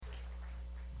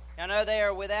I know they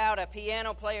are without a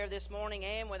piano player this morning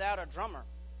and without a drummer.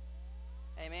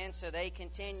 Amen. So they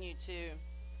continue to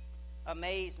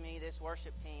amaze me, this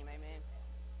worship team. Amen.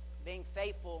 Being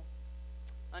faithful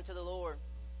unto the Lord.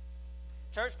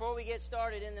 Church, before we get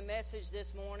started in the message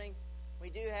this morning, we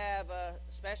do have a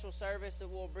special service that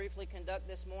we'll briefly conduct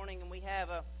this morning, and we have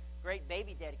a great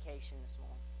baby dedication this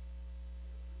morning.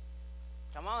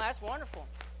 Come on, that's wonderful.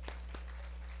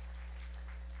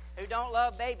 Who don't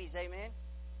love babies, amen?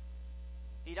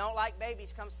 If you don't like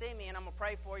babies, come see me, and I'm going to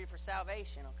pray for you for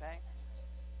salvation, okay?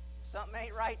 Something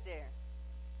ain't right there.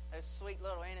 Those sweet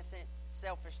little innocent,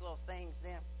 selfish little things,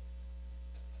 them.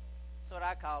 That's what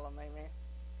I call them, amen.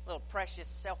 Little precious,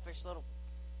 selfish little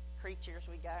creatures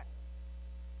we got.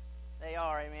 They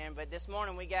are, amen. But this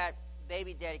morning we got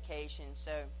baby dedication.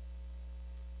 So,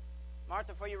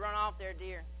 Martha, before you run off there,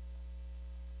 dear,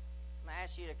 I'm going to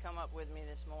ask you to come up with me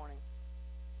this morning.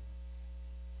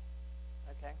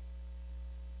 Okay?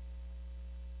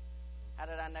 How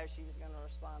did I know she was going to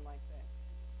respond like that?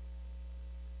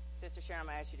 Sister Sharon, I'm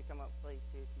going to ask you to come up, please,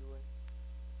 too, if you would.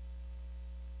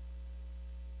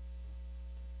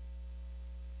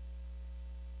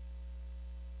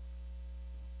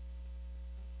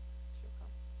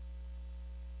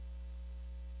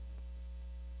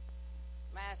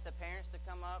 Ask the parents to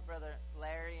come up, Brother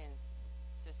Larry and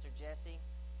Sister Jessie,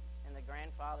 and the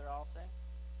grandfather also.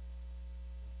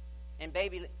 And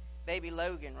baby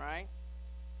Logan, right?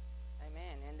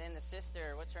 Amen. And then the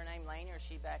sister, what's her name, Lainey, or is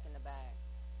she back in the back?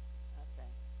 Okay.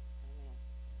 Amen.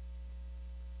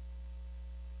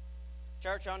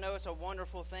 Church, I know it's a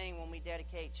wonderful thing when we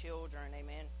dedicate children.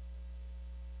 Amen.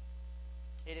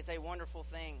 It is a wonderful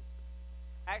thing.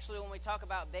 Actually, when we talk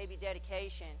about baby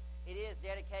dedication, it is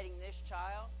dedicating this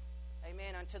child,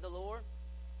 amen, unto the Lord.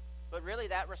 But really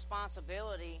that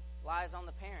responsibility lies on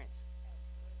the parents.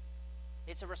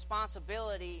 It's a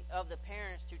responsibility of the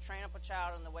parents to train up a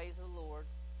child in the ways of the Lord.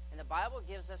 And the Bible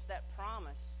gives us that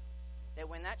promise that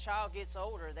when that child gets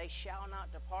older, they shall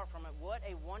not depart from it. What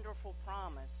a wonderful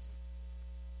promise,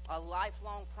 a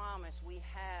lifelong promise we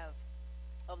have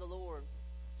of the Lord.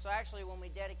 So actually when we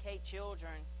dedicate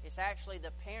children, it's actually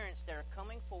the parents that are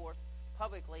coming forth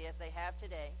publicly, as they have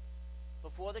today,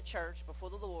 before the church,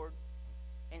 before the Lord,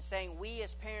 and saying we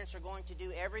as parents are going to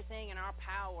do everything in our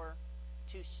power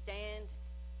to stand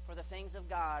for the things of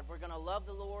God. We're going to love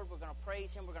the Lord, we're going to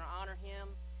praise Him, we're going to honor Him,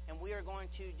 and we are going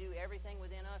to do everything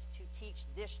within us to teach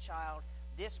this child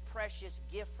this precious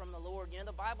gift from the Lord. You know,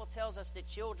 the Bible tells us that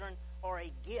children are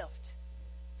a gift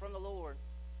from the Lord,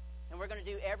 and we're going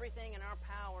to do everything in our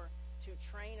power to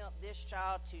train up this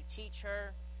child, to teach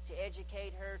her, to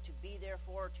educate her, to be there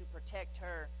for her, to protect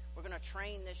her. We're going to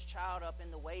train this child up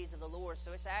in the ways of the Lord.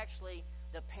 So it's actually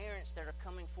the parents that are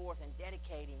coming forth and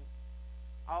dedicating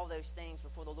all those things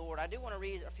before the Lord. I do want to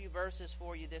read a few verses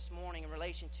for you this morning in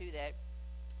relation to that,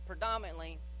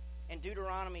 predominantly in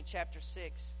Deuteronomy chapter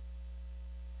 6.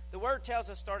 The Word tells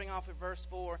us, starting off at verse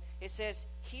 4, it says,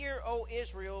 "Hear, O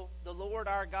Israel, the Lord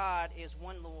our God is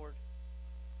one Lord.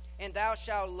 And thou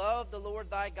shalt love the Lord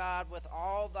thy God with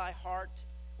all thy heart,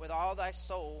 with all thy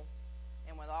soul,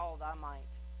 and with all thy might.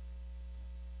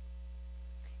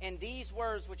 And these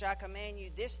words which I command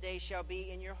you this day shall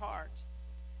be in your heart,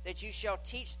 that you shall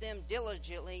teach them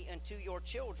diligently unto your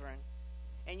children,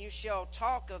 and you shall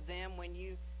talk of them when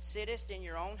you sittest in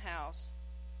your own house,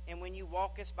 and when you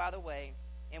walkest by the way,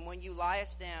 and when you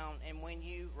liest down, and when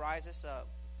you risest up."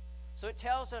 So it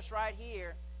tells us right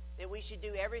here that we should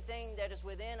do everything that is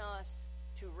within us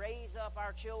to raise up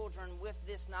our children with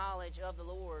this knowledge of the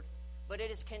Lord. But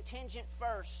it is contingent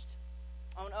first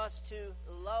on us to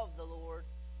love the Lord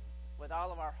with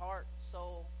all of our heart,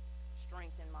 soul,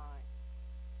 strength, and mind.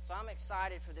 So I'm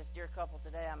excited for this dear couple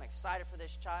today. I'm excited for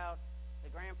this child. The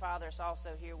grandfather is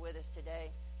also here with us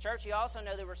today. Church, you also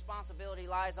know the responsibility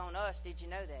lies on us. Did you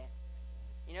know that?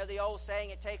 You know the old saying,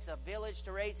 it takes a village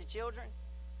to raise the children?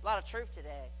 There's a lot of truth to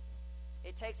that.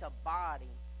 It takes a body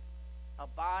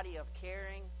of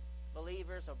caring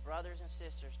believers, of brothers and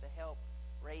sisters to help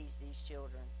raise these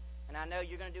children. And I know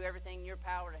you're going to do everything in your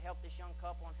power to help this young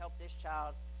couple and help this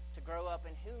child to grow up.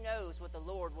 And who knows what the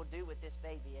Lord will do with this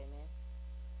baby, amen?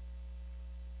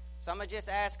 So I'm going to just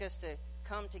ask us to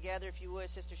come together, if you would,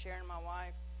 Sister Sharon, my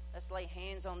wife. Let's lay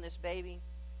hands on this baby.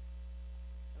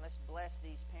 And let's bless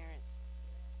these parents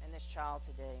and this child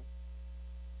today.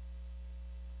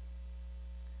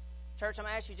 Church, I'm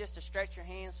going to ask you just to stretch your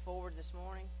hands forward this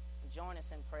morning and join us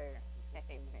in prayer.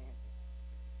 Amen.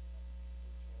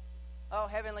 Oh,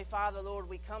 Heavenly Father, Lord,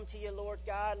 we come to you, Lord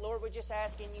God. Lord, we're just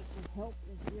asking you to help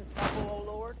this dear couple, oh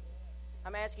Lord.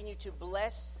 I'm asking you to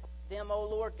bless them, oh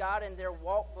Lord God, in their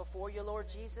walk before you, Lord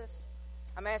Jesus.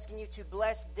 I'm asking you to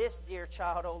bless this dear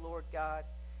child, O Lord God.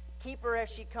 Keep her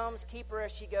as she comes, keep her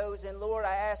as she goes. And Lord,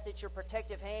 I ask that your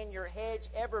protective hand, your hedge,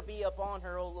 ever be upon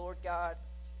her, O Lord God.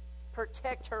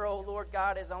 Protect her, O Lord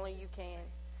God, as only you can.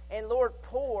 And Lord,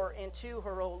 pour into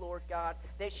her, O Lord God,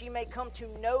 that she may come to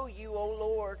know you, O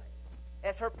Lord,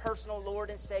 as her personal Lord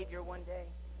and Savior one day.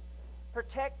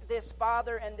 Protect this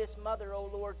father and this mother, O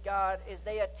Lord God, as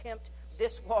they attempt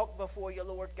this walk before you,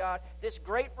 Lord God. This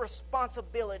great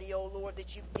responsibility, O Lord,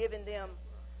 that you've given them.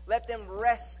 Let them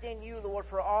rest in you, Lord,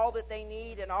 for all that they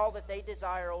need and all that they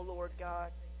desire, O Lord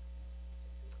God.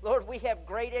 Lord, we have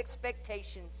great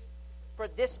expectations for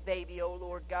this baby, O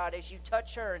Lord God, as you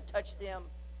touch her and touch them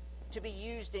to be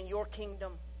used in your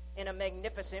kingdom in a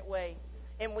magnificent way.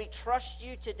 And we trust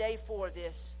you today for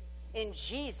this. In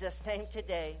Jesus' name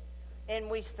today. And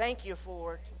we thank you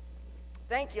for it.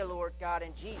 Thank you, Lord God,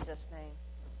 in Jesus' name.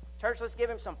 Church, let's give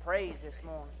him some praise this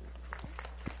morning.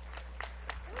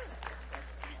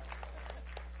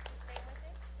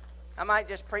 I might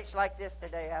just preach like this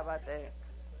today. How about that?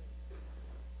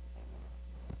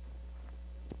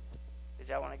 Did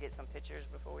y'all want to get some pictures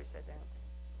before we sit down?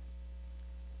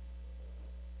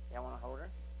 Y'all want to hold her?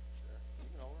 Sure. You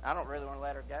can hold her. I don't really want to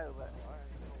let her go, but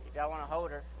if y'all want to hold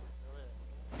her.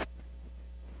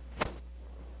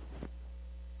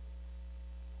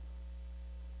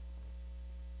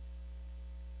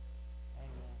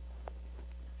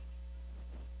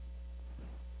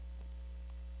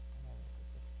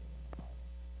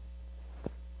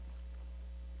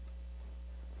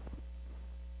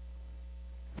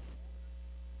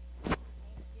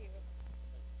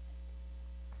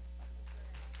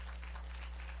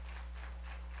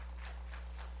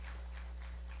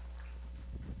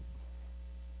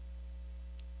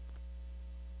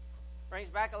 Brings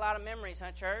back a lot of memories,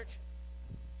 huh, church?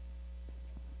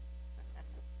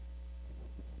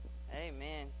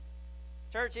 Amen.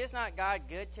 Church, is not God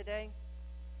good today?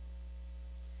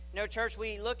 You know, church,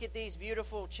 we look at these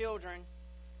beautiful children.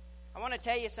 I want to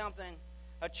tell you something.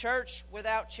 A church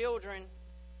without children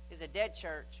is a dead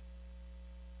church.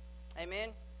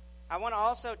 Amen? I want to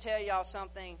also tell y'all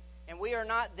something, and we are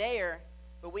not there,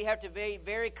 but we have to be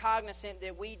very cognizant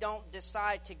that we don't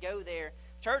decide to go there.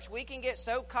 Church, we can get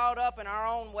so caught up in our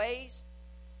own ways,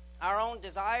 our own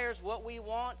desires, what we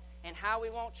want, and how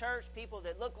we want church, people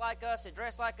that look like us, that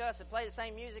dress like us, that play the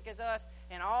same music as us,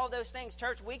 and all those things.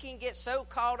 Church, we can get so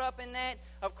caught up in that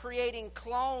of creating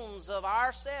clones of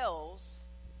ourselves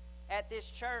at this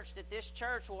church that this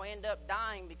church will end up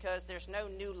dying because there's no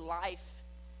new life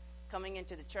coming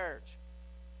into the church.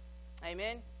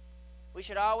 Amen? We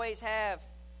should always have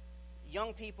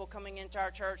young people coming into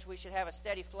our church. We should have a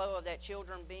steady flow of that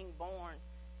children being born.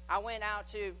 I went out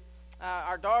to,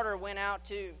 our daughter went out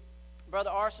to Brother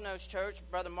Arsenault's church,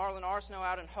 Brother Marlon Arsenault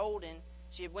out in Holden.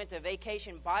 She went to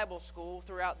vacation Bible school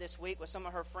throughout this week with some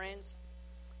of her friends.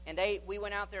 And we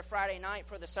went out there Friday night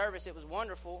for the service. It was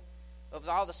wonderful of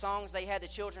all the songs they had the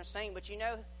children sing. But you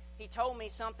know, he told me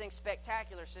something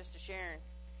spectacular, Sister Sharon.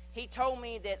 He told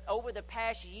me that over the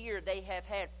past year they have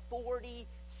had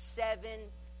 47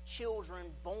 children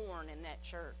born in that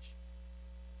church.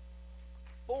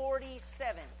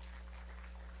 47.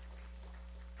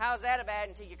 How's that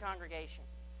adding to your congregation?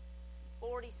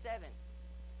 47.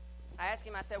 I asked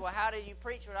him, I said, well, how do you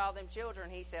preach with all them children?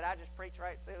 He said, I just preach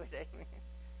right through it, amen.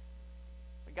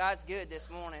 But God's good this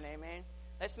morning, amen.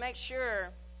 Let's make sure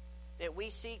that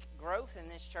we seek growth in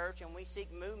this church and we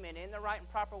seek movement in the right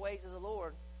and proper ways of the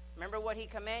Lord. Remember what he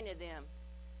commanded them.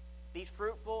 Be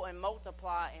fruitful and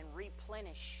multiply and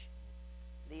replenish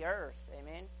the earth.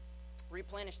 Amen.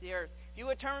 Replenish the earth. If you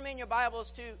would turn in your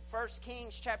Bibles to 1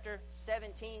 Kings chapter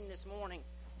 17 this morning.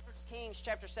 1 Kings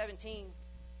chapter 17.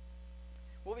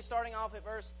 We'll be starting off at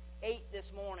verse 8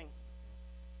 this morning.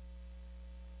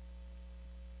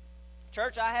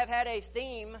 Church, I have had a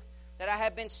theme that I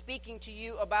have been speaking to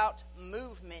you about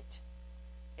movement.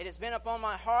 It has been upon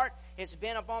my heart. It's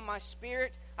been upon my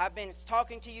spirit. I've been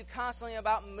talking to you constantly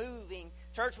about moving.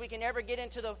 Church, we can never get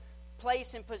into the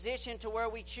place and position to where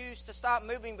we choose to stop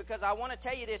moving, because I want to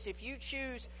tell you this. If you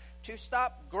choose to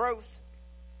stop growth,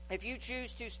 if you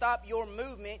choose to stop your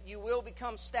movement, you will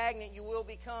become stagnant. You will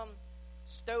become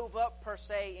stove up, per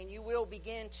se, and you will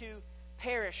begin to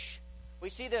perish. We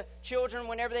see the children,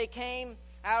 whenever they came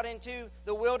out into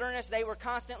the wilderness, they were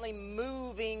constantly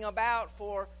moving about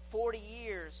for 40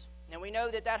 years. And we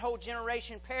know that whole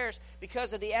generation perished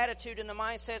because of the attitude and the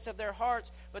mindsets of their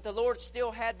hearts. But the Lord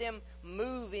still had them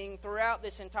moving throughout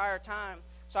this entire time.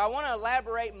 So I want to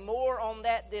elaborate more on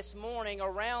that this morning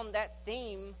around that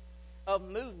theme of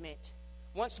movement.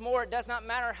 Once more, it does not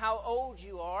matter how old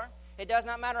you are. It does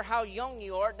not matter how young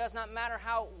you are. It does not matter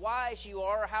how wise you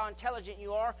are or how intelligent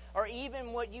you are or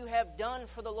even what you have done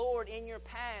for the Lord in your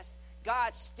past.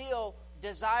 God still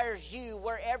desires you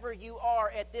wherever you are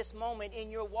at this moment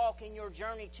in your walk, in your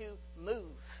journey, to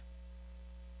move.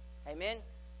 Amen?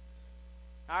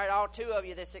 All right, all two of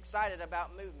you that's excited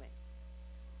about movement.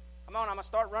 Come on, I'm going to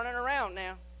start running around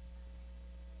now.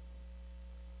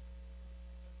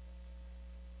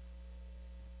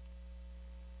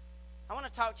 I want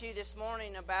to talk to you this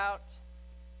morning about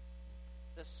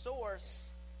the source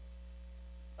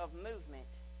of movement.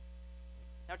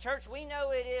 Now, church, we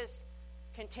know it is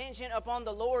contingent upon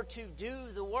the Lord to do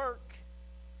the work.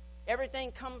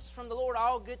 Everything comes from the Lord.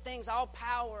 All good things, all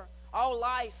power, all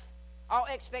life, all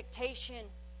expectation.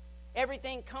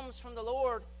 Everything comes from the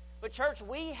Lord. But church,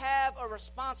 we have a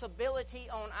responsibility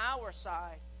on our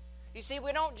side. You see,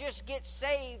 we don't just get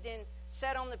saved and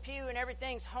sit on the pew and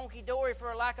everything's honky-dory,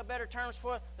 for lack of better terms,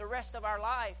 for the rest of our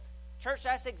life. Church,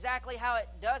 that's exactly how it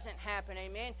doesn't happen,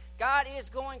 amen? God is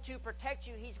going to protect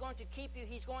you. He's going to keep you.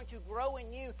 He's going to grow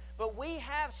in you. But we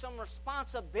have some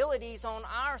responsibilities on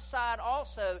our side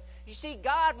also. You see,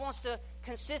 God wants to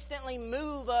consistently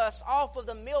move us off of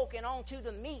the milk and onto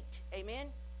the meat, amen?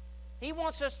 He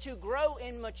wants us to grow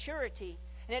in maturity.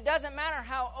 And it doesn't matter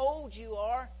how old you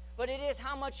are, but it is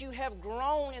how much you have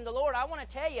grown in the Lord. I want to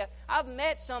tell you, I've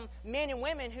met some men and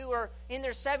women who are in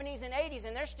their 70s and 80s,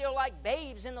 and they're still like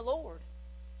babes in the Lord.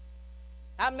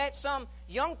 I've met some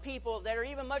young people that are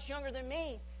even much younger than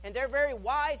me, and they're very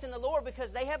wise in the Lord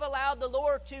because they have allowed the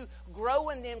Lord to grow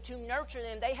in them, to nurture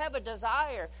them. They have a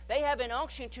desire. They have an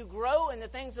unction to grow in the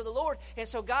things of the Lord. And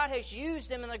so God has used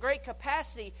them in a great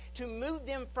capacity to move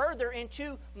them further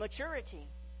into maturity.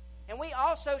 And we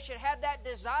also should have that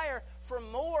desire for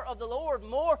more of the Lord,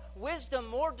 more wisdom,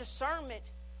 more discernment,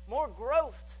 more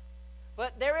growth.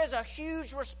 But there is a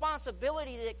huge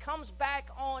responsibility that comes back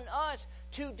on us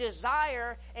to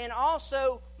desire and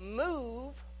also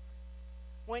move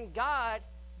when God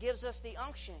gives us the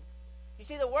unction. You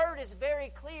see, the Word is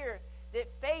very clear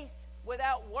that faith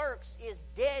without works is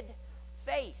dead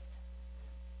faith.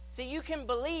 See, you can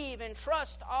believe and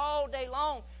trust all day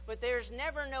long, but there's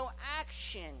never no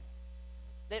action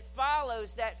that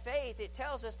follows that faith. It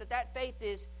tells us that that faith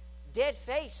is dead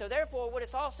faith. So therefore, what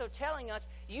it's also telling us,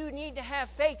 you need to have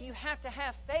faith. You have to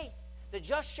have faith. The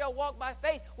just shall walk by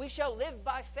faith. We shall live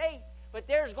by faith. But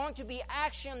there's going to be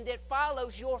action that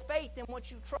follows your faith in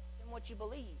what you trust and what you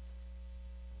believe.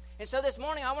 And so this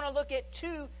morning, I want to look at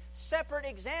two separate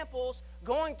examples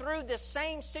going through the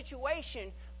same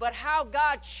situation, but how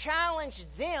God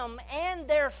challenged them and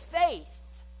their faith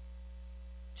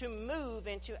to move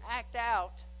and to act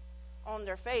out on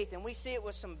their faith. And we see it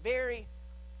with some very,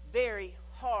 very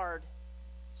hard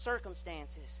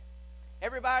circumstances.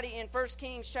 Everybody in 1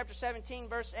 Kings chapter 17,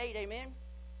 verse 8, amen?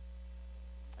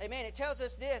 Amen. It tells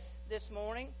us this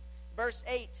morning, verse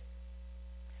 8.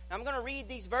 Now, I'm going to read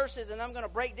these verses and I'm going to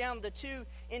break down the two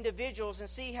individuals and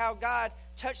see how God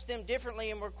touched them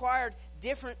differently and required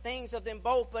different things of them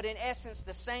both, but in essence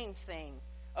the same thing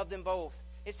of them both.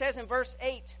 It says in verse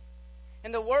 8,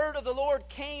 "And the word of the Lord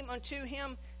came unto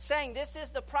him, saying," this is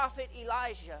the prophet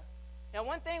Elijah. Now,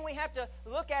 one thing we have to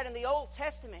look at in the Old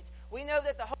Testament, we know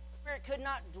that the Holy Spirit could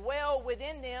not dwell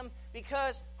within them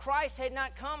because Christ had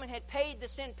not come and had paid the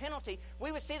sin penalty.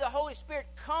 We would see the Holy Spirit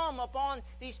come upon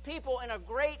these people in a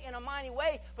great and a mighty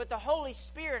way, but the Holy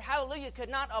Spirit, hallelujah, could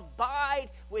not abide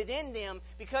within them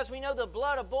because we know the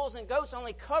blood of bulls and goats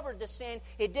only covered the sin.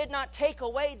 It did not take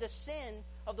away the sin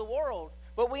of the world.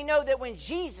 But we know that when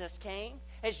Jesus came,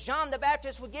 as John the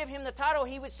Baptist would give him the title,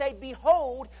 he would say,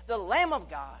 "Behold, the Lamb of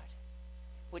God,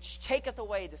 which taketh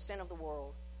away the sin of the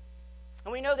world."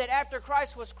 And we know that after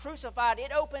Christ was crucified,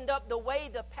 it opened up the way,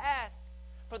 the path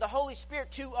for the Holy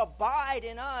Spirit to abide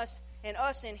in us and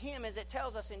us in Him, as it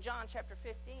tells us in John chapter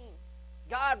 15.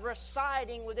 God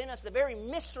residing within us, the very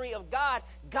mystery of God,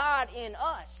 God in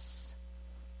us.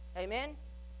 Amen?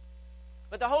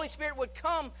 But the Holy Spirit would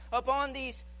come upon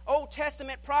these Old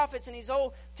Testament prophets and these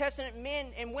Old Testament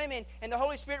men and women, and the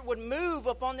Holy Spirit would move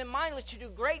upon them mightily to do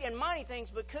great and mighty things,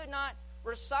 but could not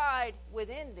reside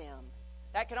within them.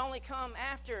 That could only come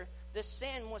after the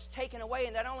sin was taken away,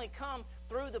 and that only come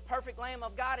through the perfect Lamb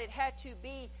of God. It had to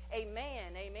be a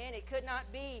man, amen? It could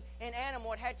not be an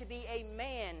animal. It had to be a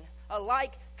man, a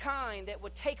like kind that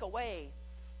would take away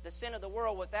the sin of the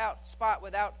world without spot,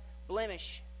 without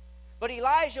blemish. But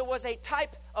Elijah was a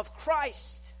type of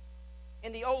Christ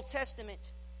in the Old Testament.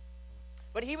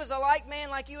 But he was a like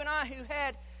man like you and I who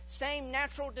had same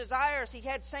natural desires. He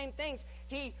had same things.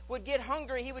 He would get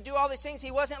hungry. He would do all these things.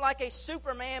 He wasn't like a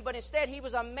Superman, but instead he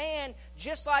was a man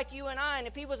just like you and I. And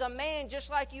if he was a man just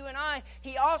like you and I,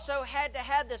 he also had to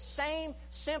have the same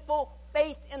simple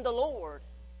faith in the Lord,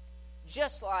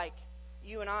 just like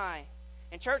you and I.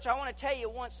 And church, I want to tell you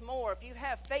once more, if you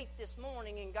have faith this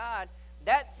morning in God,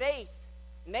 that faith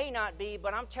may not be,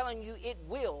 but I'm telling you, it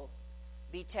will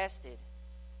be tested.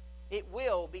 It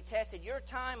will be tested. Your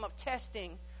time of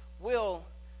testing will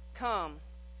come.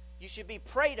 You should be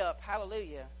prayed up,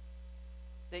 hallelujah,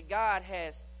 that God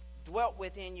has dwelt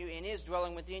within you and is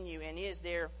dwelling within you and is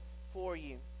there for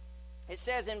you. It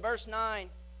says in verse 9,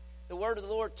 the word of the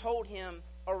Lord told him,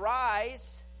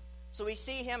 arise. So we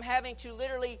see him having to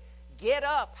literally get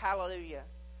up, hallelujah,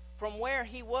 from where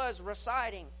he was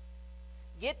residing.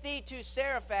 Get thee to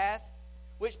Zarephath,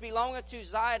 which belongeth to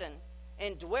Zidon,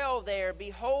 and dwell there.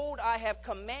 Behold, I have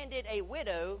commanded a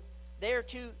widow there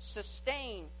to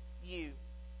sustain you.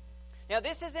 Now,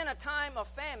 this is in a time of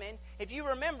famine. If you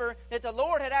remember that the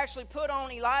Lord had actually put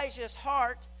on Elijah's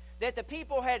heart that the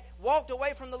people had walked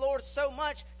away from the Lord so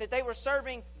much that they were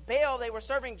serving Baal, they were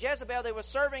serving Jezebel, they were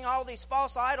serving all these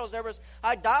false idols. There was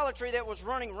idolatry that was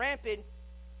running rampant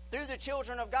through the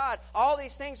children of God. All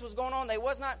these things was going on. They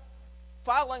was not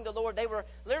following the Lord. They were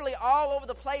literally all over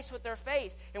the place with their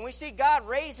faith. And we see God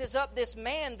raises up this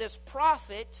man, this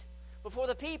prophet, before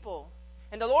the people.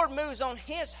 And the Lord moves on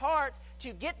his heart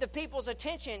to get the people's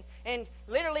attention and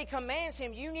literally commands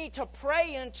him, you need to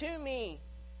pray unto me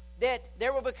that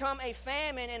there will become a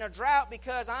famine and a drought,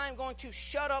 because I'm going to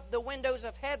shut up the windows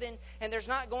of heaven and there's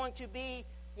not going to be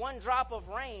one drop of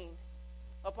rain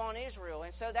upon Israel.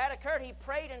 And so that occurred. He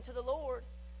prayed unto the Lord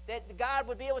that God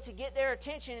would be able to get their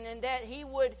attention and that he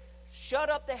would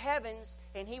shut up the heavens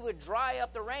and he would dry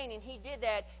up the rain. And he did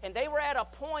that. And they were at a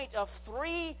point of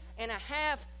 3.5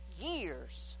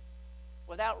 years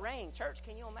without rain. Church,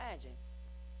 can you imagine?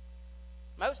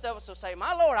 Most of us will say,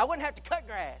 my Lord, I wouldn't have to cut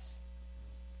grass.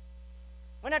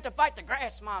 Wouldn't have to fight the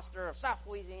grass monster of South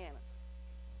Louisiana.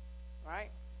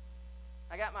 Right?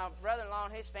 I got my brother-in-law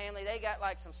and his family. They got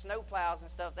like some snow plows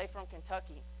and stuff. They from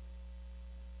Kentucky.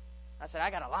 I said, I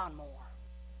got a lawnmower.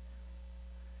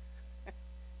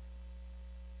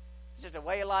 It's just a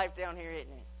way of life down here,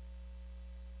 isn't it?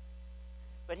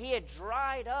 But he had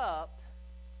dried up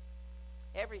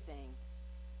everything.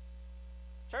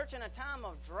 Church, in a time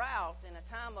of drought, in a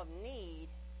time of need,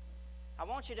 I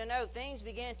want you to know things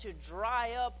began to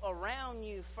dry up around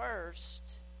you first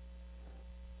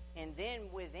and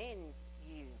then within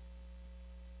you.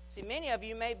 See, many of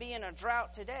you may be in a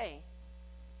drought today.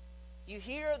 You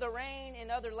hear the rain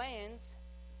in other lands.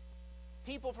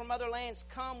 People from other lands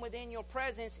come within your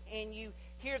presence and you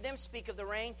hear them speak of the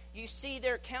rain. You see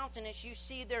their countenance. You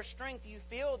see their strength. You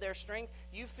feel their strength.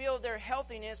 You feel their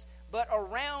healthiness. But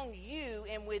around you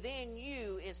and within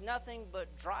you is nothing but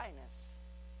dryness.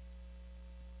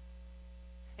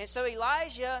 And so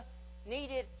Elijah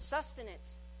needed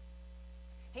sustenance.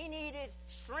 He needed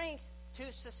strength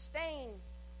to sustain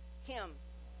him.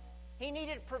 He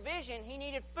needed provision. He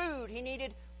needed food. He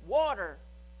needed water.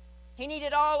 He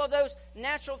needed all of those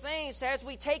natural things. As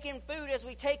we take in food, as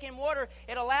we take in water,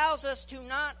 it allows us to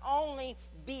not only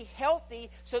be healthy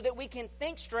so that we can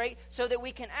think straight, so that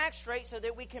we can act straight, so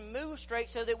that we can move straight,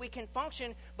 so that we can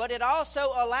function, but it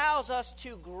also allows us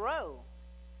to grow.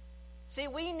 See,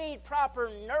 we need proper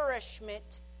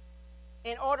nourishment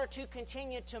in order to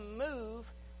continue to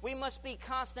move. We must be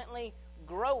constantly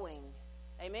growing.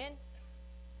 Amen?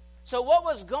 So what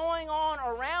was going on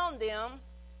around them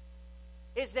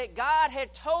is that God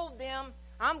had told them,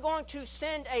 I'm going to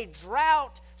send a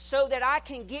drought so that I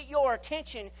can get your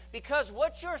attention, because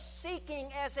what you're seeking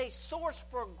as a source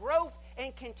for growth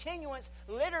and continuance,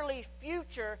 literally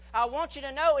future, I want you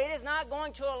to know it is not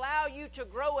going to allow you to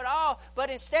grow at all, but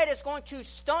instead it's going to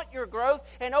stunt your growth,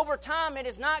 and over time it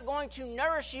is not going to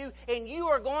nourish you, and you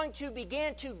are going to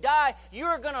begin to die. You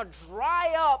are going to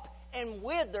dry up and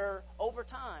wither over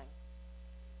time.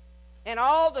 And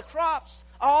all the crops,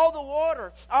 all the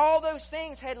water, all those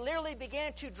things had literally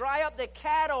began to dry up. The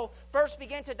cattle first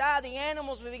began to die. The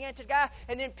animals began to die.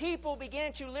 And then people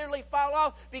began to literally fall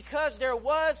off because there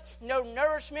was no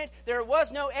nourishment. There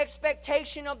was no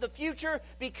expectation of the future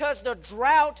because the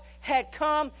drought had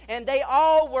come. And they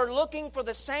all were looking for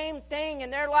the same thing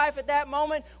in their life at that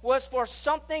moment, was for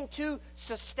something to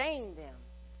sustain them.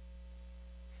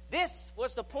 This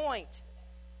was the point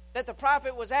that the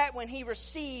prophet was at when he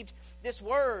received this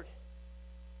word.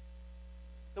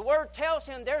 The word tells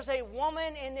him there's a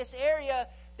woman in this area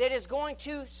that is going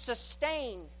to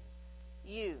sustain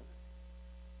you.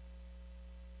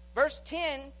 Verse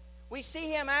 10 We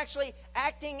see him actually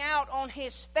acting out on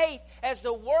his faith as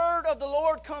the word of the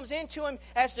Lord comes into him,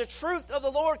 as the truth of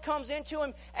the Lord comes into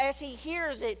him, as he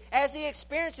hears it, as he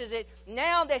experiences it.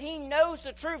 Now that he knows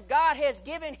the truth, God has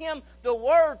given him the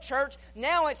word, church.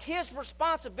 Now it's his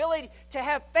responsibility to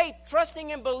have faith,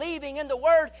 trusting and believing in the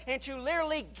word, and to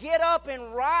literally get up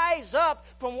and rise up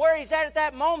from where he's at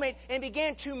that moment and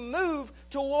begin to move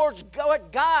towards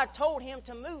what God told him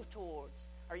to move towards.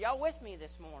 Are y'all with me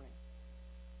this morning?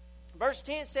 Verse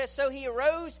 10 says, So he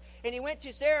arose, and he went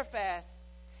to Zarephath.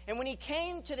 And when he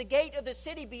came to the gate of the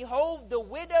city, behold, the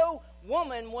widow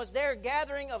woman was there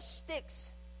gathering of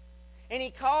sticks. And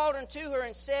he called unto her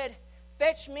and said,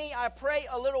 Fetch me, I pray,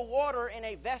 a little water in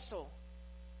a vessel,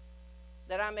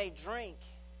 that I may drink.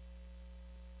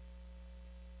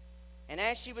 And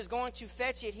as she was going to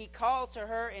fetch it, he called to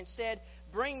her and said,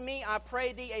 Bring me, I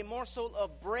pray thee, a morsel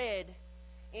of bread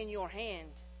in your hand.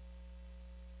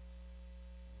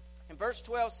 And verse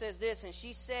 12 says this, And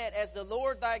she said, As the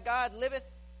Lord thy God liveth,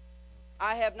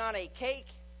 I have not a cake,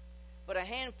 but a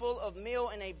handful of meal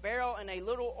in a barrel, and a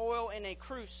little oil in a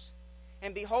cruse.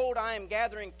 And behold, I am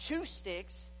gathering 2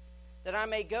 sticks, that I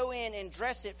may go in and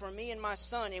dress it for me and my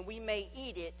son, and we may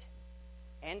eat it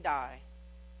and die.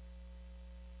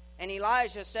 And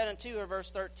Elijah said unto her,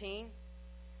 verse 13,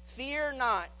 Fear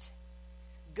not,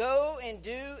 go and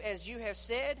do as you have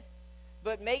said,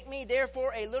 but make me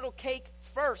therefore a little cake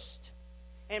first,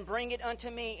 and bring it unto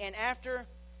me, and after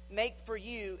make for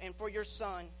you and for your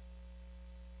son.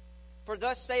 For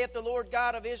thus saith the Lord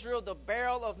God of Israel, The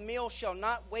barrel of meal shall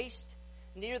not waste,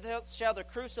 neither shall the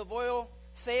cruse of oil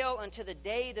fail until the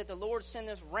day that the Lord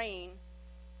sendeth rain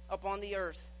upon the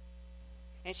earth.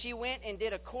 And she went and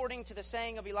did according to the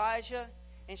saying of Elijah,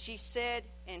 and she said,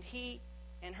 and he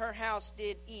and her house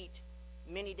did eat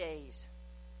many days.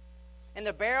 And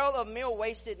the barrel of meal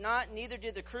wasted not, neither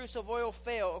did the cruse of oil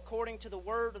fail, according to the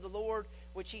word of the Lord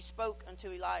which he spoke unto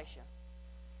Elisha.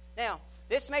 Now,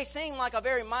 this may seem like a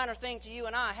very minor thing to you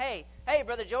and I. Hey,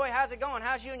 Brother Joey, how's it going?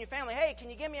 How's you and your family? Hey, can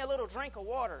you give me a little drink of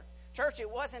water? Church,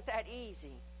 it wasn't that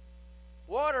easy.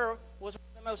 Water was one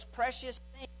of the most precious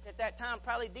things at that time,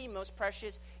 probably the most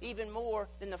precious, even more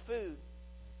than the food.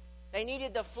 They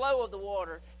needed the flow of the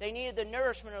water. They needed the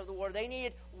nourishment of the water. They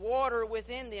needed water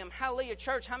within them. Hallelujah,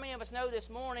 church. How many of us know this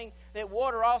morning that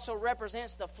water also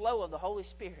represents the flow of the Holy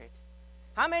Spirit?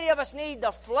 How many of us need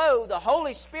the flow, the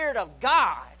Holy Spirit of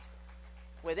God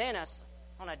within us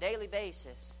on a daily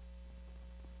basis?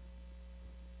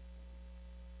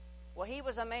 Well, he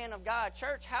was a man of God.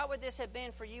 Church, how would this have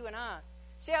been for you and I?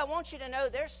 See, I want you to know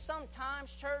there's some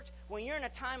times, church, when you're in a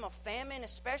time of famine,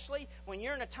 especially when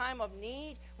you're in a time of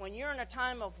need, when you're in a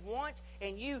time of want,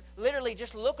 and you literally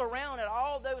just look around at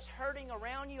all those hurting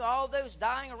around you, all those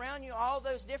dying around you, all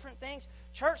those different things.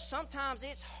 Church, sometimes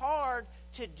it's hard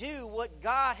to do what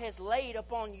God has laid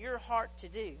upon your heart to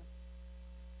do.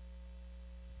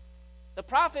 The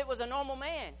prophet was a normal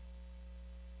man.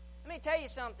 Let me tell you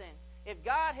something. If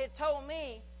God had told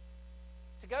me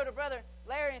to go to Brother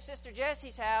Larry and Sister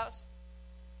Jessie's house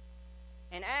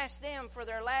and ask them for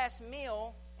their last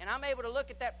meal, and I'm able to look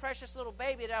at that precious little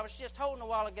baby that I was just holding a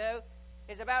while ago,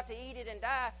 is about to eat it and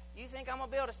die, you think I'm going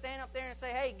to be able to stand up there and say,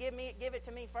 hey, give it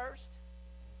to me first?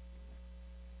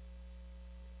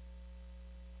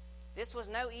 This was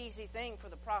no easy thing for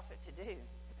the prophet to do.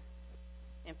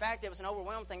 In fact, it was an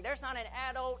overwhelming thing. There's not an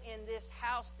adult in this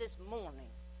house this morning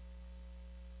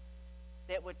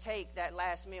that would take that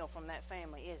last meal from that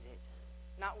family, is it?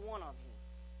 Not one of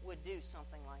you would do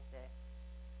something like that.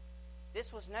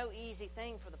 This was no easy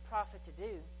thing for the prophet to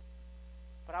do.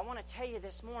 But I want to tell you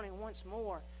this morning once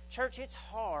more, church, it's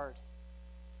hard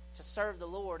to serve the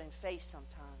Lord in faith sometimes.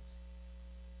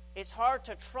 It's hard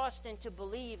to trust and to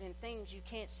believe in things you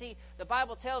can't see. The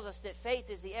Bible tells us that faith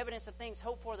is the evidence of things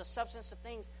hoped for, the substance of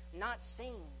things not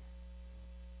seen.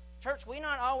 Church, we're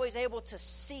not always able to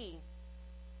see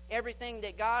everything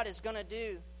that God is going to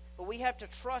do, but we have to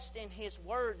trust in His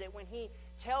Word that when He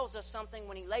tells us something,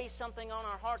 when He lays something on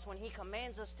our hearts, when He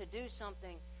commands us to do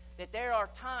something, that there are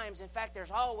times, in fact, there's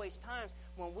always times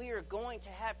when we are going to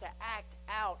have to act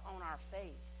out on our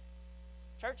faith.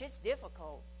 Church, it's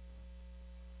difficult.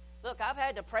 Look, I've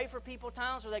had to pray for people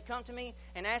times where they come to me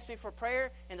and ask me for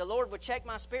prayer, and the Lord would check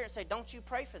my spirit and say, don't you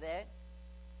pray for that.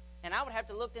 And I would have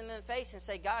to look them in the face and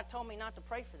say, God told me not to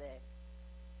pray for that.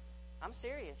 I'm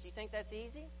serious. You think that's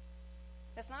easy?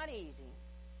 That's not easy.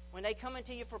 When they come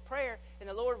into you for prayer, and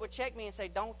the Lord would check me and say,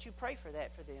 don't you pray for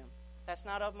that for them. That's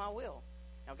not of my will.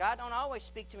 Now, God don't always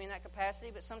speak to me in that capacity,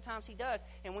 but sometimes He does.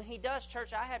 And when He does,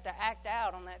 church, I have to act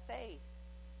out on that faith.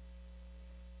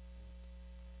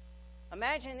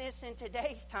 Imagine this in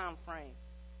today's time frame.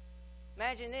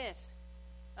 Imagine this.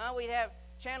 We'd have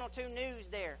Channel 2 News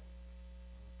there.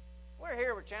 We're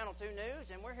here with Channel 2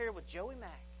 News, and we're here with Joey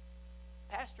Mack,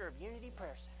 pastor of Unity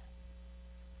Prayer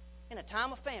Center. In a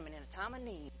time of famine, in a time of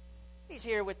need. He's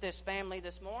here with this family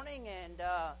this morning, and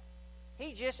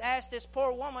he just asked this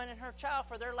poor woman and her child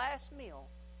for their last meal.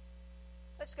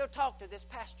 Let's go talk to this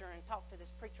pastor and talk to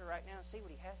this preacher right now and see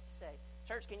what he has to say.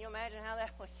 Church, can you imagine how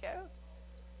that would go?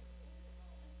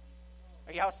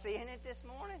 Are y'all seeing it this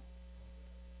morning?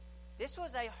 This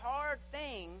was a hard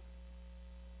thing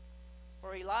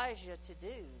for Elijah to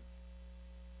do.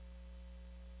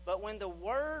 But when the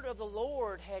word of the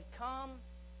Lord had come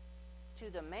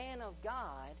to the man of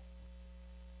God,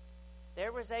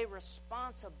 there was a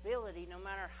responsibility, no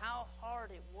matter how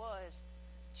hard it was,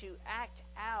 to act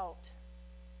out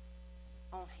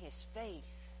on his faith.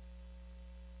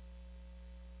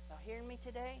 Y'all hearing me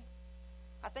today?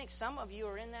 I think some of you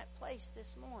are in that place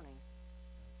this morning.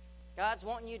 God's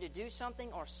wanting you to do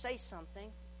something or say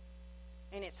something,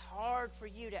 and it's hard for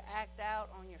you to act out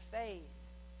on your faith.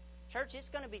 Church, it's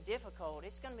going to be difficult.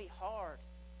 It's going to be hard.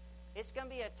 It's going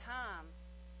to be a time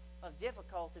of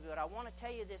difficulty. But I want to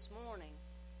tell you this morning,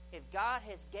 if God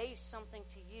has gave something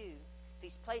to you, if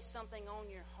He's placed something on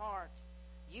your heart,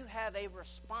 you have a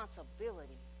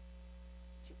responsibility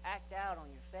to act out on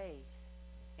your faith.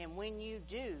 And when you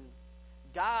do,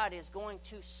 God is going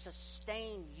to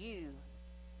sustain you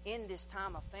in this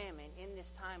time of famine, in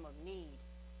this time of need,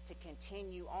 to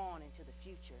continue on into the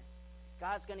future.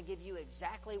 God's going to give you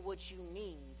exactly what you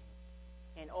need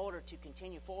in order to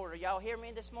continue forward. Are y'all hear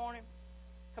me this morning?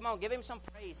 Come on, give Him some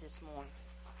praise this morning.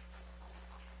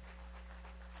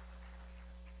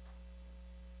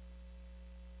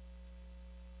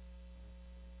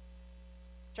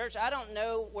 Church, I don't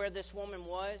know where this woman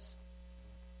was.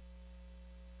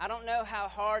 I don't know how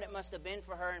hard it must have been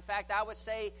for her. In fact, I would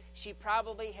say she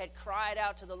probably had cried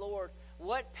out to the Lord.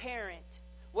 What parent,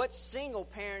 what single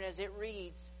parent, as it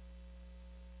reads,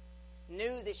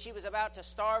 knew that she was about to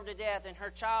starve to death, and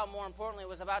her child, more importantly,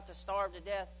 was about to starve to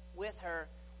death with her?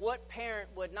 What parent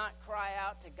would not cry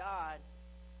out to God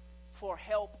for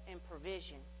help and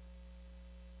provision?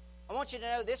 I want you to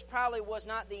know this probably was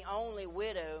not the only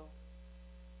widow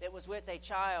that was with a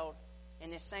child in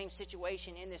this same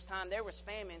situation in this time. There was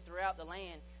famine throughout the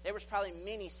land. There was probably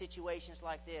many situations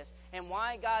like this. And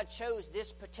why God chose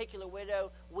this particular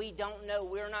widow, we don't know.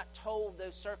 We're not told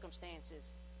those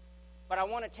circumstances. But I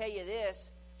want to tell you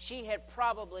this. She had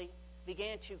probably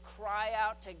began to cry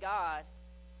out to God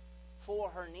for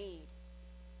her need.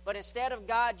 But instead of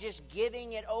God just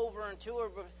giving it over unto her,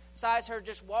 besides her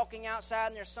just walking outside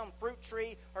and there's some fruit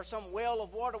tree or some well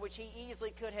of water which He easily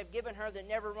could have given her that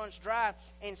never runs dry,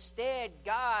 instead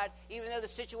God, even though the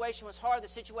situation was hard, the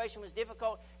situation was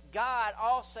difficult, God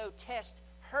also tests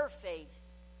her faith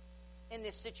in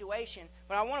this situation.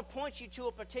 But I want to point you to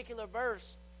a particular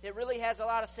verse that really has a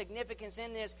lot of significance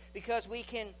in this, because we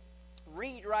can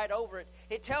read right over it.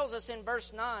 It tells us in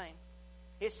verse 9,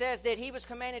 it says that he was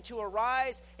commanded to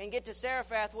arise and get to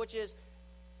Zarephath,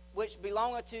 which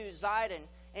belongeth to Zidon,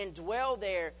 and dwell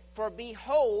there. For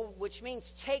behold, which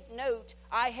means take note,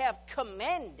 I have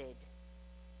commanded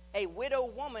a widow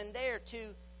woman there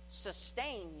to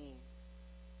sustain you.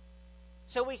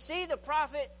 So we see the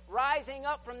prophet rising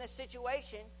up from this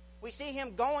situation. We see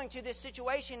him going to this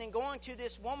situation and going to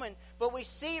this woman. But we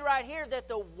see right here that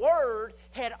the word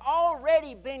had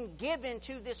already been given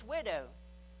to this widow.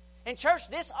 And church,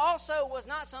 this also was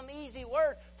not some easy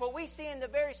word, for we see in the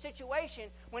very situation,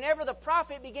 whenever the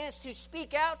prophet begins to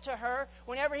speak out to her,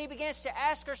 whenever he begins to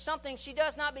ask her something, she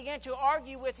does not begin to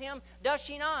argue with him, does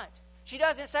she not? She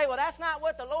doesn't say, well, that's not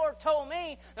what the Lord told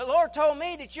me. The Lord told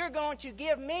me that you're going to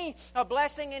give me a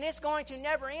blessing and it's going to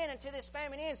never end until this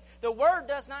famine ends. The Word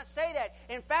does not say that.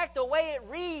 In fact, the way it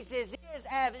reads is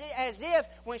as if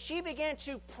when she began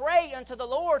to pray unto the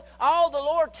Lord, all the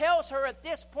Lord tells her at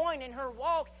this point in her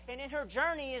walk and in her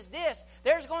journey is this: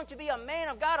 there's going to be a man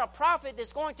of God, a prophet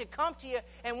that's going to come to you,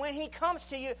 and when he comes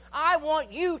to you, I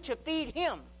want you to feed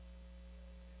him.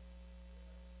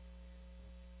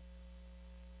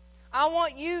 I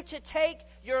want you to take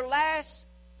your last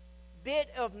bit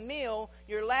of meal,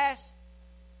 your last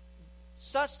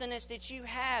sustenance that you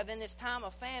have in this time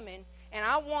of famine, and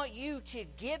I want you to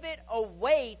give it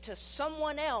away to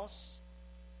someone else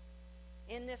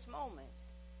in this moment.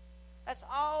 That's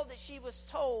all that she was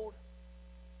told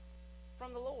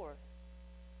from the Lord.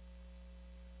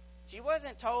 She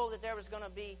wasn't told that there was going to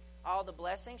be all the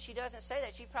blessings. She doesn't say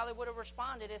that. She probably would have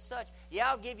responded as such. Yeah,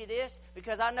 I'll give you this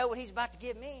because I know what he's about to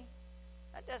give me.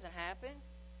 That doesn't happen.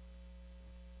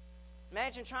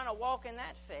 Imagine trying to walk in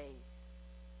that faith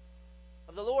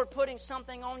of the Lord putting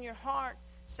something on your heart,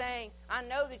 saying, I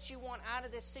know that you want out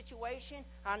of this situation.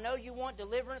 I know you want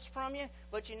deliverance from you.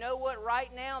 But you know what?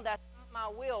 Right now, that's not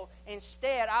my will.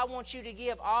 Instead, I want you to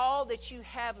give all that you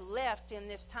have left in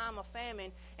this time of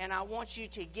famine, and I want you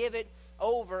to give it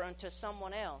over unto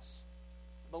someone else.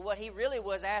 But what he really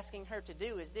was asking her to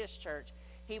do is this, church.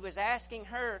 He was asking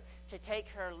her to take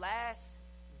her last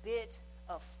bit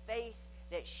of faith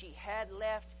that she had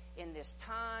left in this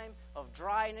time of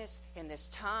dryness, in this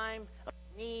time of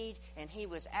need, and he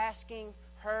was asking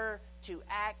her to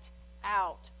act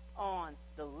out on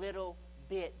the little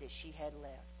bit that she had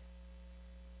left.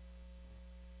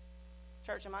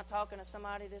 Church, am I talking to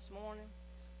somebody this morning?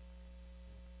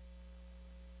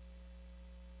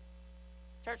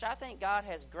 Church, I think God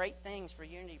has great things for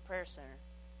Unity Prayer Center.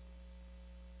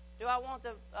 Do I want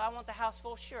the house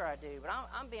full? Sure I do. But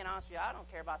I'm being honest with you, I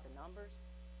don't care about the numbers.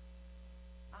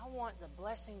 I want the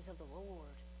blessings of the Lord.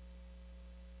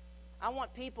 I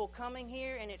want people coming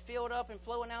here and it filled up and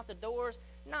flowing out the doors,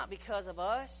 not because of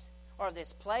us or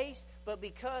this place, but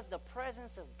because the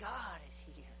presence of God is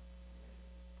here.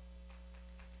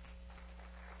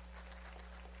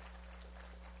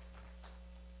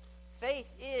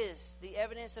 Faith is the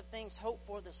evidence of things hoped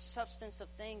for, the substance of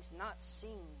things not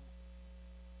seen.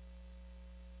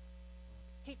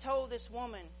 He told this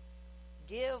woman,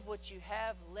 give what you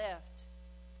have left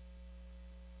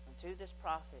unto this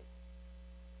prophet.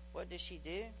 What does she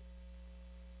do?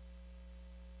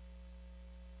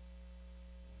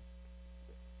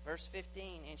 Verse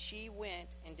 15, and she went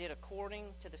and did according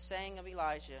to the saying of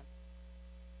Elijah,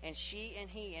 and she and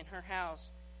he and her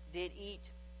house did eat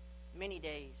many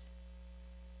days.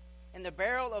 And the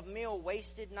barrel of meal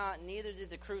wasted not, neither did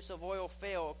the cruse of oil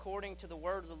fail, according to the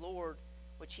word of the Lord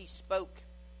which he spoke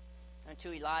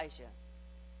unto Elijah.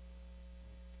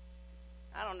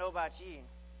 I don't know about you.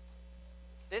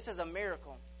 This is a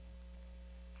miracle.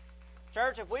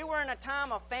 Church, if we were in a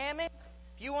time of famine,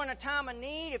 if you were in a time of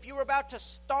need, if you were about to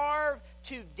starve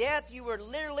to death, you were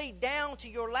literally down to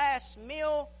your last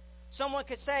meal, someone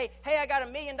could say, hey, I got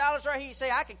 $1 million right here. You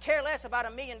say, I could care less about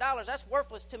 $1 million. That's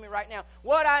worthless to me right now.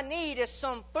 What I need is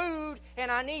some food and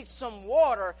I need some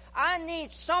water. I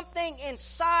need something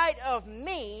inside of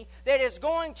me that is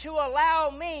going to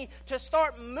allow me to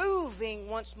start moving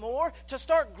once more, to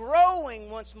start growing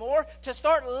once more, to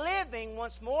start living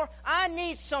once more. I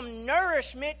need some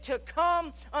nourishment to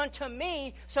come unto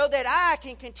me so that I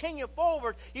can continue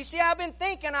forward. You see, I've been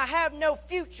thinking I have no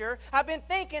future. I've been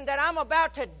thinking that I'm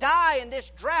about to die in this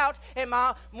drought, and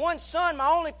my one son, my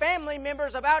only family member,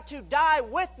 is about to die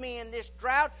with me in this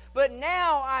drought. But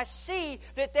now I see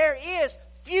that there is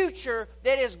future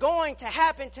that is going to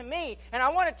happen to me. And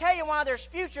I want to tell you why there's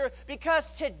future, because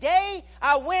today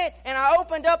I went and I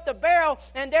opened up the barrel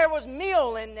and there was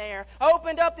meal in there. I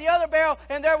opened up the other barrel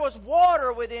and there was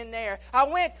water within there.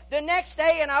 I went the next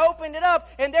day and I opened it up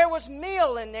and there was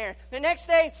meal in there. The next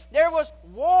day there was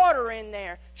water in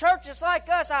there. Church, it's like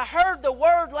us. I heard the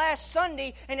word last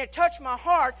Sunday and it touched my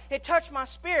heart. It touched my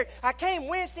spirit. I came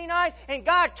Wednesday night and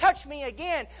God touched me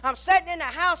again. I'm sitting in the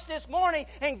house this morning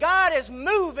and God is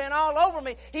moving all over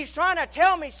me. He's trying to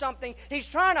tell me something. He's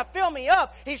trying to fill me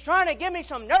up. He's trying to give me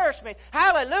some nourishment.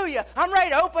 Hallelujah. I'm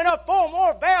ready to open up 4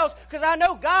 more barrels because I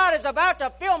know God is about to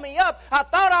fill me up. I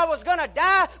thought I was going to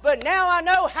die, but now I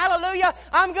know, hallelujah,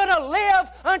 I'm going to live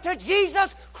unto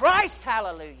Jesus Christ.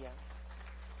 Hallelujah.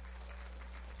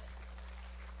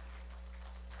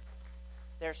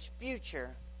 There's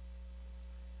future.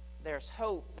 There's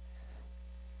hope.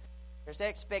 There's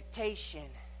expectation.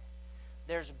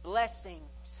 There's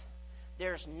blessings.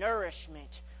 There's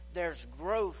nourishment. There's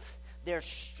growth. There's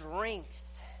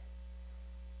strength.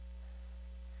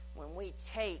 When we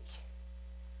take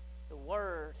the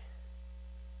word,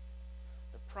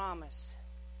 the promise,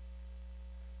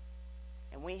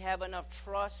 and we have enough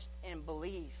trust and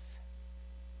belief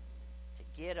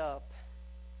to get up,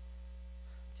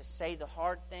 to say the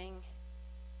hard thing,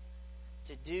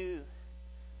 to do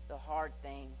the hard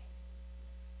thing.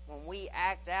 When we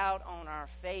act out on our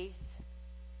faith,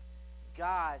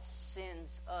 God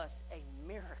sends us a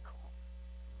miracle.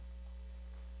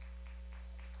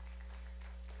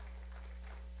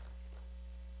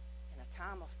 In a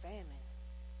time of famine,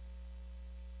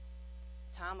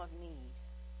 time of need,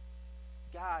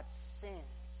 God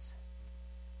sends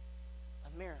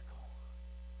a miracle.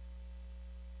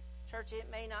 Church, it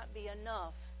may not be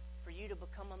enough for you to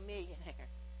become a millionaire,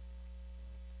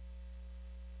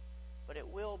 but it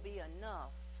will be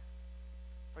enough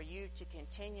for you to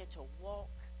continue to walk,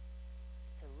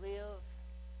 to live,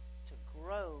 to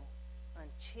grow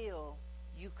until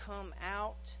you come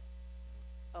out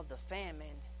of the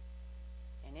famine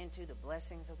and into the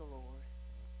blessings of the Lord.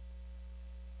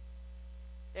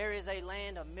 There is a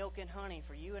land of milk and honey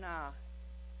for you and I.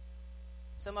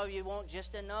 Some of you want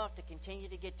just enough to continue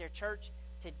to get there. Church,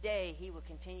 today He will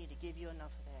continue to give you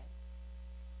enough of that.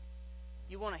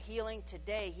 You want a healing?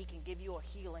 Today He can give you a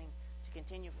healing to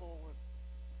continue forward.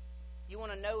 You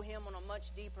want to know Him on a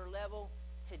much deeper level?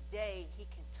 Today He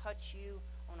can touch you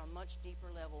on a much deeper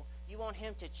level. You want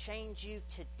Him to change you?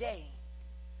 Today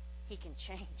He can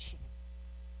change you.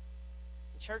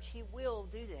 Church, He will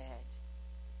do that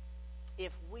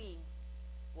if we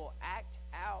will act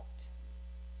out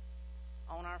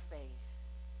on our faith.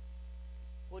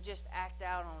 We'll just act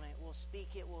out on it. We'll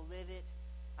speak it. We'll live it.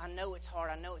 I know it's hard.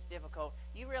 I know it's difficult.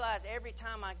 You realize every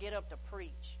time I get up to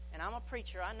preach, and I'm a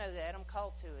preacher, I know that. I'm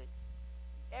called to it.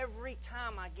 Every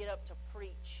time I get up to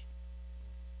preach,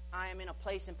 I am in a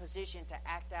place and position to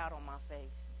act out on my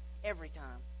faith. Every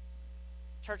time.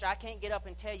 Church, I can't get up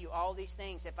and tell you all these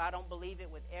things if I don't believe it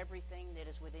with everything that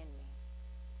is within me.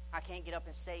 I can't get up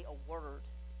and say a word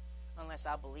unless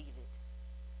I believe it.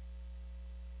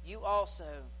 You also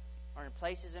are in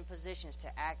places and positions to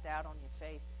act out on your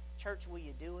faith. Church, will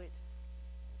you do it?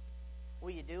 Will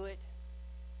you do it?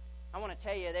 I want to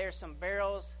tell you there's some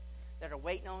barrels that are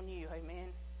waiting on you, amen,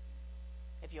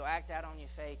 if you'll act out on your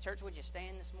faith. Church, would you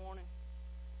stand this morning?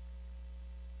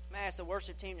 I'm going to ask the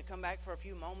worship team to come back for a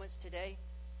few moments today.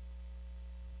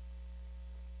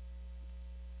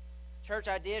 Church,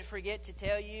 I did forget to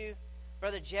tell you,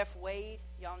 Brother Jeff Wade,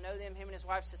 y'all know them, him and his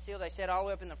wife Cecile, they sat all the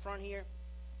way up in the front here.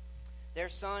 Their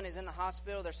son is in the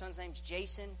hospital. Their son's name's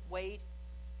Jason Wade,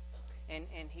 and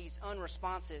he's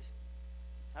unresponsive.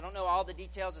 I don't know all the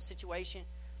details of the situation.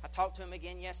 I talked to him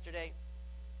again yesterday.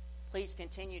 Please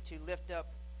continue to lift up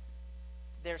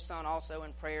their son also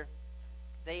in prayer.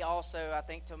 They also, I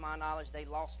think to my knowledge, they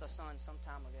lost a son some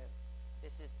time ago.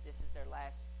 This is their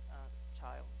last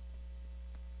child.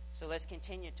 So let's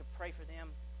continue to pray for them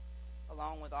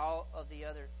along with all of the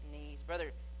other needs.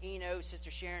 Brother Eno,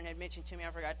 Sister Sharon had mentioned to me,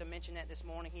 I forgot to mention that this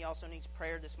morning. He also needs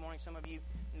prayer this morning. Some of you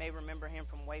may remember him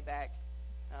from way back,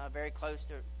 very close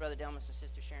to Brother Delmas and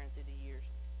Sister Sharon through the years.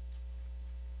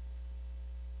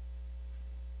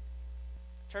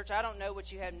 Church, I don't know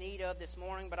what you have need of this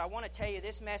morning, but I want to tell you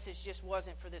this message just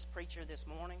wasn't for this preacher this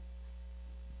morning.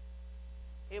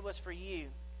 It was for you.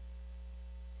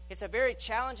 It's a very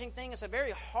challenging thing. It's a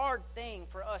very hard thing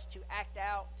for us to act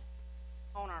out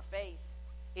on our faith.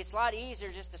 It's a lot easier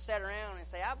just to sit around and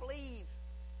say, I believe.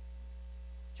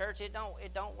 Church, it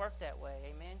don't work that way.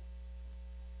 Amen.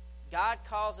 God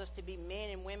calls us to be men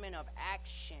and women of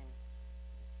action.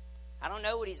 I don't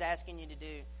know what He's asking you to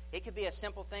do. It could be a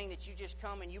simple thing that you just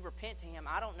come and you repent to Him.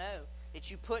 I don't know. That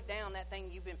you put down that thing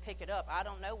you've been picking up. I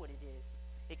don't know what it is.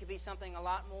 It could be something a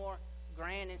lot more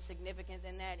grand and significant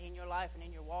than that in your life and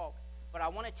in your walk. But I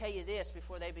want to tell you this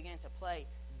before they begin to play.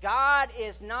 God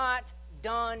is not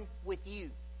done with you.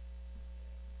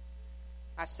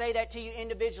 I say that to you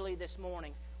individually this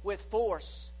morning with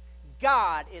force.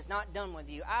 God is not done with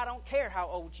you. I don't care how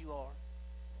old you are.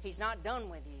 He's not done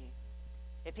with you.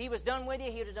 If He was done with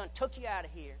you, He would have done took you out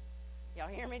of here. Y'all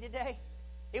hear me today?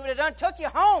 He would have done took you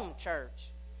home, church.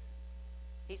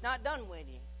 He's not done with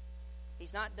you.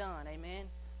 He's not done, amen?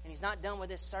 And He's not done with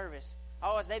this service.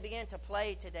 Oh, as they begin to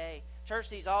play today, church,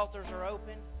 these altars are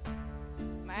open.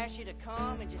 I'm going to ask you to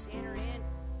come and just enter in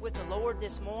with the Lord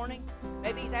this morning.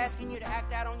 Maybe He's asking you to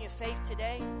act out on your faith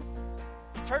today.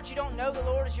 Church, you don't know the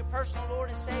Lord as your personal Lord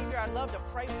and Savior. I'd love to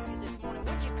pray with you this morning.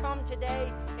 Would you come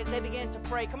today as they begin to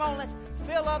pray? Come on, let's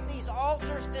fill up these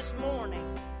altars this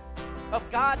morning of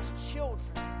God's children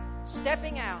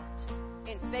stepping out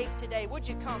in faith today. Would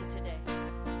you come today?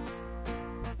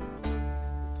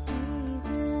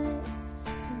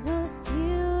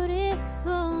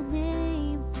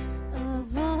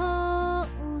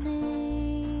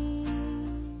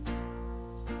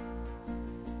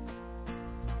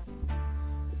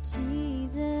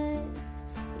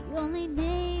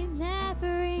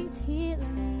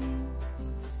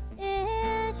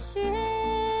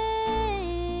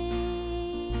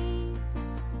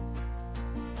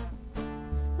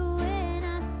 When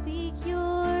I speak your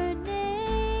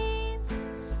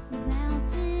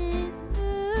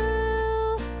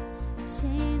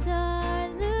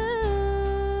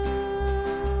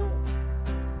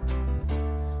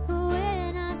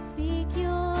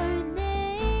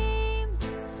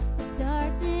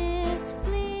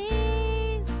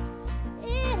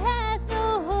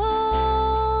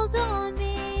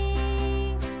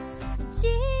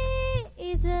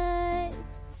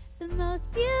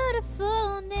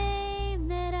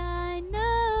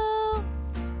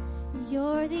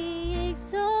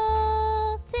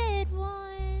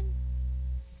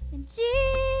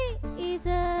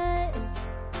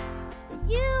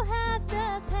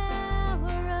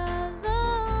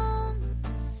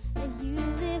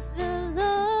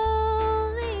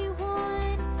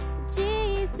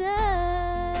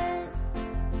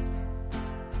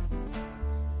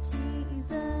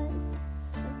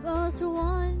most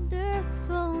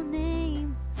wonderful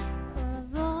name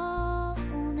of all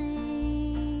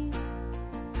names.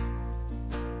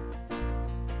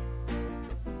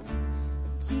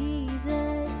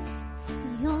 Jesus,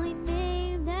 the only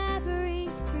name that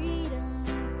brings freedom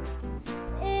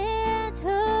and hope.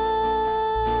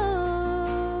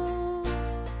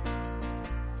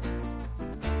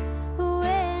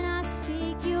 When I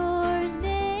speak your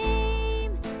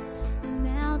name,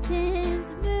 mountains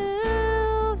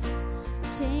move,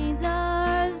 chains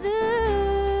are loosed.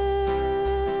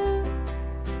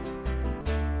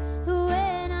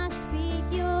 When I speak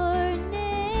your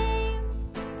name,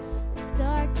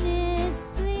 darkness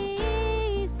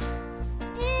flees.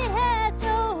 It has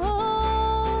no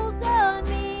hold on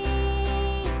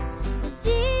me.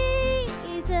 Jesus,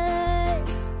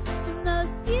 the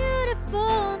most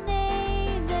beautiful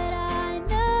name that I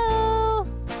know.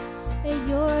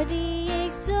 You're the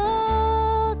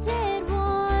exalted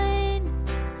one.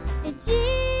 And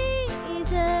Jesus,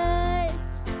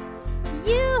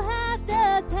 you have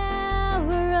the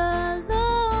power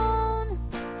alone.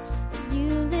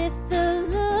 You lift the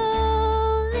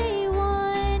lowly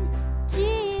one,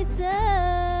 Jesus.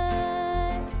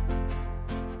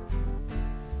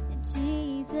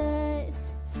 Jesus,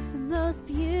 the most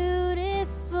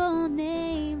beautiful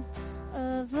name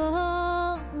of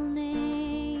all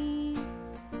names.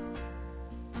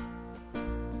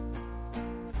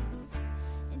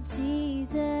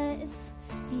 Jesus,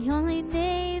 the only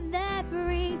name that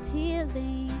brings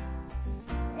healing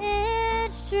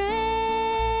and strength.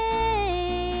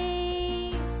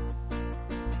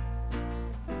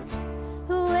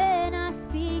 When I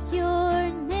speak your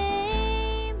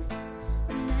name,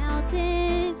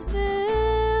 mountains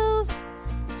move,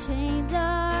 chains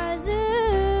are loose.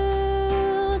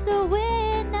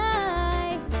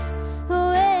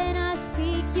 When I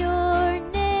speak your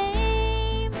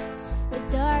name, the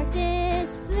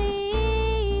darkness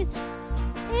flees.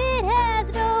 It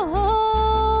has no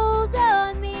hold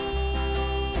on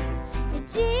me.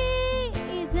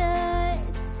 Jesus,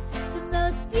 the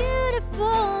most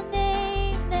beautiful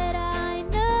name that I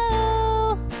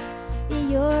know.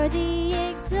 You're the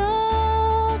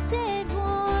exalted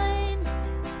one,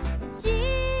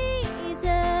 Jesus.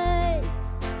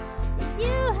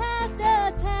 You have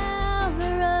the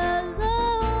power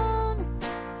alone.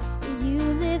 You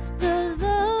lift the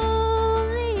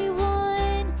lowly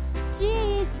one,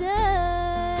 Jesus.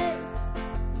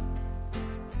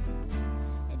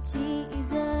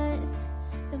 Jesus,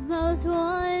 the most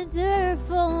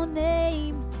wonderful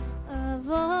name of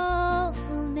all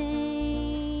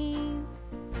names.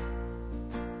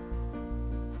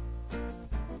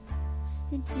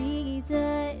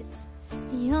 Jesus,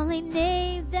 the only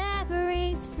name that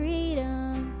brings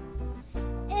freedom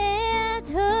and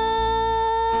hope.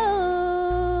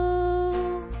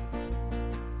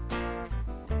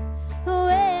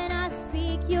 When I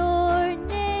speak your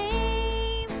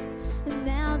name, the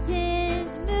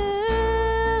mountains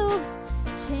move,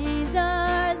 chains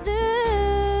are loosed.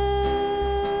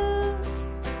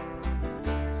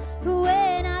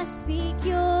 When I speak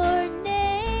your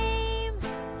name,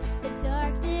 the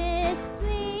darkness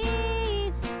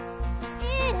flees.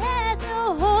 It has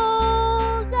no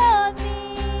hold on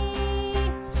me.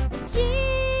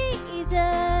 Jesus,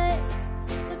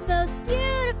 the most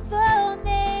beautiful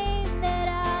name that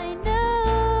I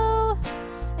know.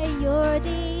 You're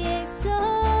the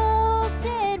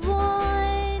exalted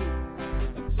one,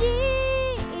 Jesus.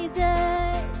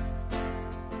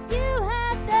 You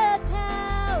have the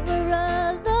power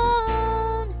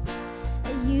alone.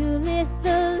 You lift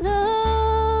the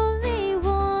lowly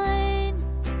one,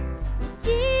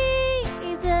 Jesus.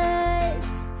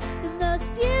 The most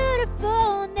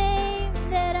beautiful name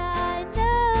that I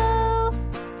know.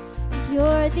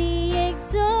 You're the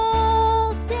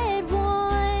exalted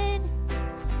one,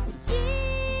 Jesus.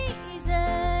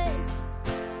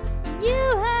 You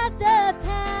have the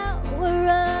power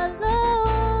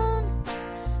alone.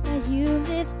 You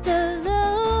lift the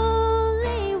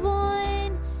lowly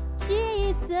one,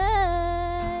 Jesus.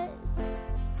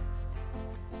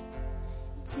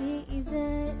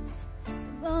 Jesus,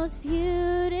 most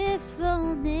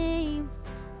beautiful name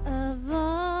of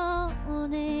all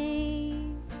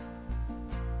names.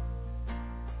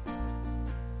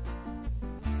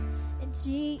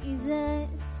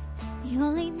 Jesus, the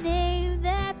only name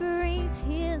that brings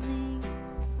healing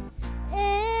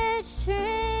and strength.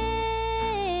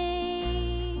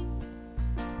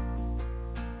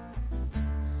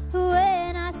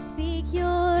 When I speak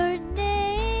your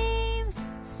name,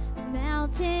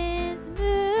 mountains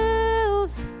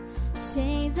move,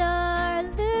 chains are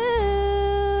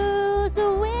loose.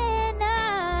 When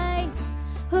I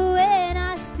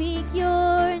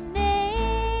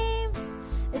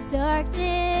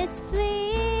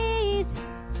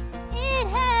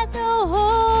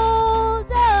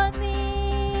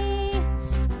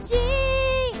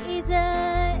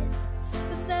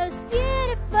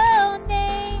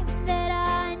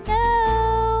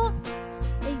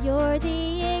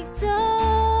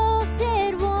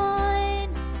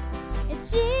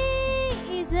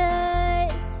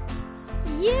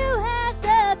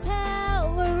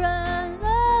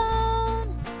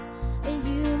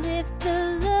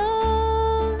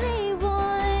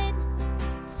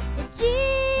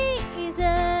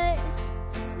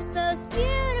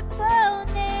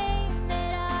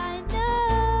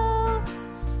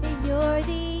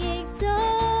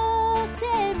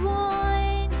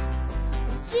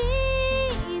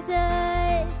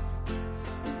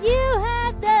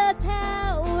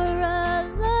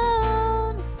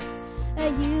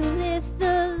with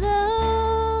the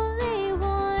lowly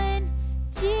one,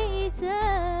 Jesus.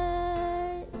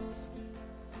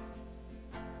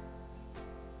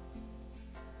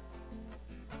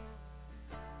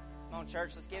 Come on,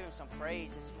 church, let's give him some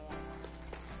praise this morning.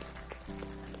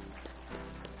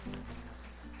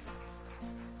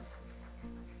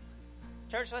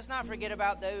 Church, let's not forget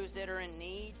about those that are in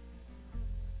need.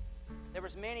 There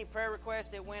was many prayer requests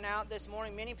that went out this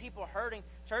morning. Many people hurting.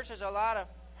 Church, there's a lot of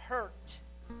hurt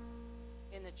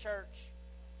in the church.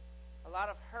 A lot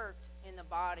of hurt in the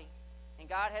body. And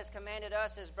God has commanded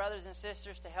us as brothers and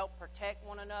sisters to help protect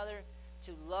one another,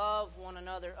 to love one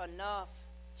another enough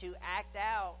to act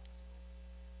out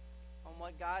on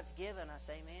what God's given us.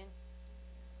 Amen.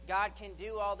 God can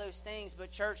do all those things,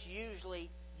 but church, usually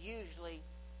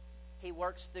He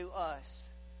works through us.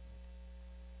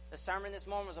 The sermon this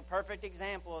morning was a perfect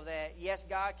example of that. Yes,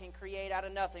 God can create out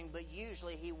of nothing, but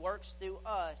usually He works through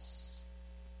us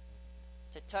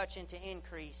to touch and to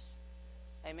increase.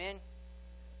 Amen?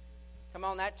 Come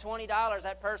on, that $20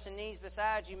 that person needs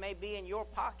beside you may be in your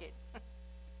pocket.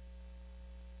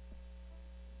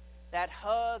 That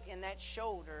hug and that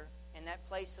shoulder and that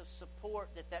place of support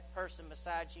that person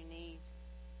beside you needs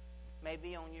may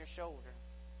be on your shoulder.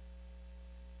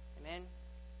 Amen?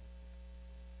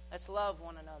 Let's love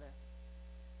one another.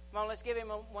 Come on, let's give him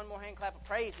one more hand clap of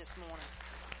praise this morning.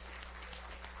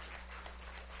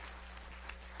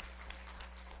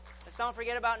 Let's don't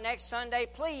forget about next Sunday.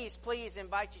 Please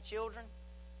invite your children.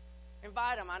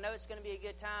 Invite them. I know it's going to be a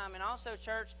good time. And also,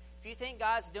 church, if you think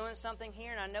God's doing something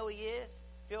here, and I know He is,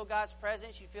 feel God's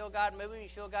presence, you feel God moving, you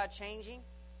feel God changing,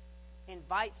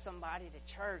 invite somebody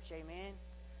to church, amen,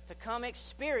 to come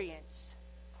experience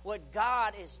what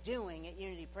God is doing at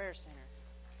Unity Prayer Center.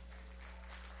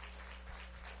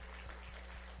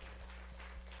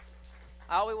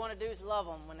 All we want to do is love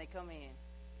them when they come in.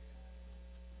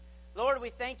 Lord, we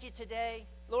thank You today.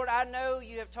 Lord, I know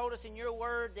You have told us in Your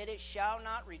word that it shall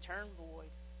not return void.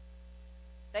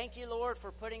 Thank You, Lord,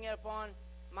 for putting it upon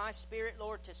my spirit,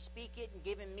 Lord, to speak it and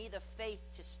giving me the faith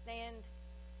to stand,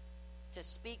 to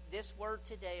speak this word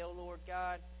today, oh Lord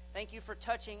God. Thank You for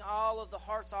touching all of the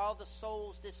hearts, all the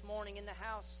souls this morning in the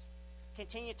house.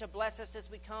 Continue to bless us as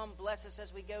we come, bless us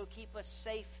as we go. Keep us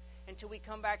safe until we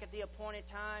come back at the appointed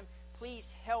time.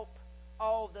 Please help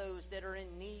all those that are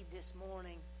in need this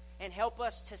morning and help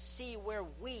us to see where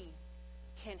we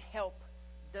can help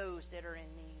those that are in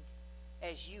need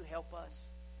as You help us.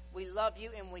 We love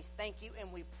You and we thank You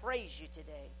and we praise You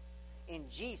today. In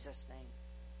Jesus'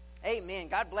 name, amen.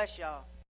 God bless y'all.